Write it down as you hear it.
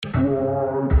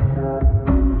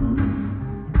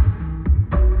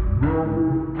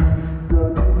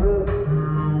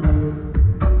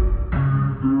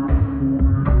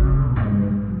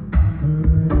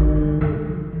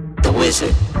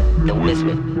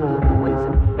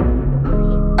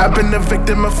I've been a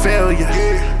victim of failure.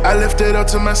 I lift it up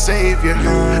to my savior.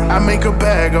 I make a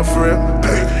bag of rip.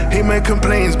 He make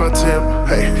complaints about tip.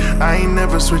 I ain't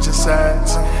never switching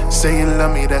sides. Say you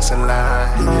love me, that's a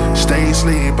lie. Stay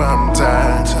asleep, I'm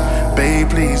tired. Babe,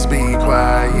 please be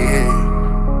quiet.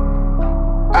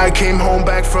 I came home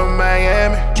back from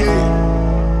Miami.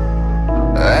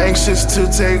 Anxious to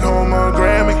take home a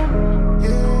Grammy.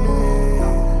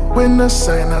 When the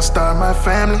sign, I start my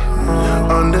family.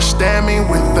 Understand me,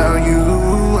 without you,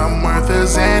 I'm worth a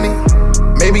Zanny.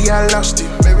 Maybe I lost you,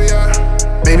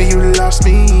 maybe you lost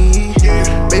me.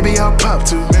 Maybe I'll pop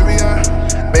two,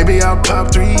 maybe I'll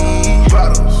pop 3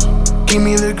 bottles. Give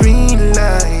me the green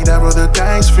light, I roll the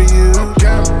dice for you.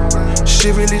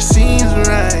 Shit really seems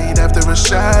right after a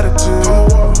shot or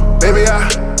 2.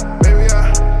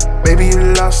 Maybe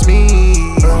you lost me.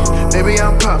 Maybe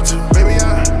I'll pop two, maybe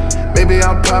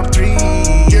I'll pop 3.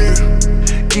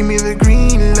 Give me the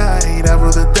green light, I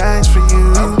roll the dice for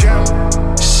you.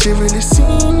 Shit really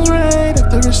seems right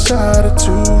after a shot or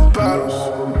 2 bottles.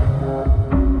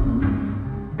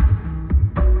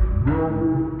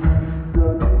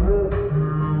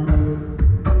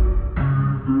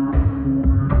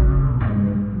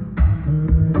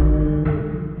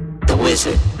 The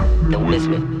wizard.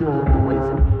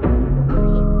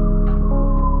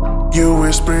 You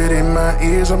whispered in my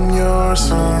ears, I'm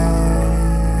yours.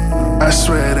 I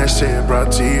swear that shit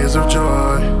brought tears of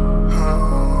joy.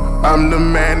 I'm the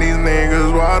man these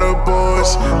niggas water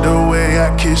boys. The way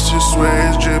I kiss you, swear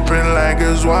it's dripping like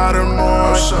it's water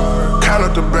moors. Count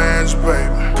up the bands,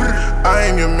 baby. I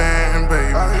am your man,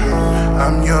 baby.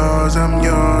 I'm yours, I'm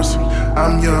yours.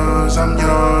 I'm yours, I'm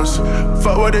yours.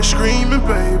 Fuck what they screaming,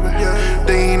 baby.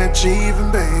 They ain't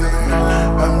achieving, baby.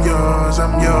 I'm yours,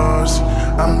 I'm yours.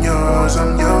 I'm yours,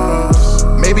 I'm yours.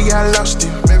 Maybe I lost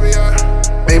you,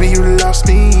 maybe you lost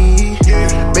me.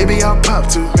 Maybe I'll pop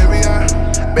two,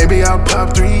 maybe I'll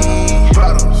pop 3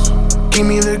 bottles. Give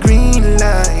me the green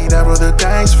light, I roll the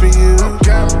dice for you.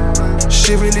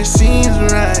 Shit really seems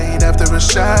right after a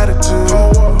shot or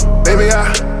 2.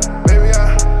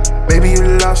 Maybe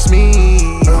you lost me.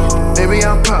 Maybe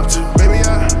I'll pop two,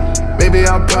 maybe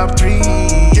I'll pop 3.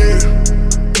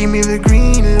 Give me the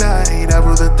green light,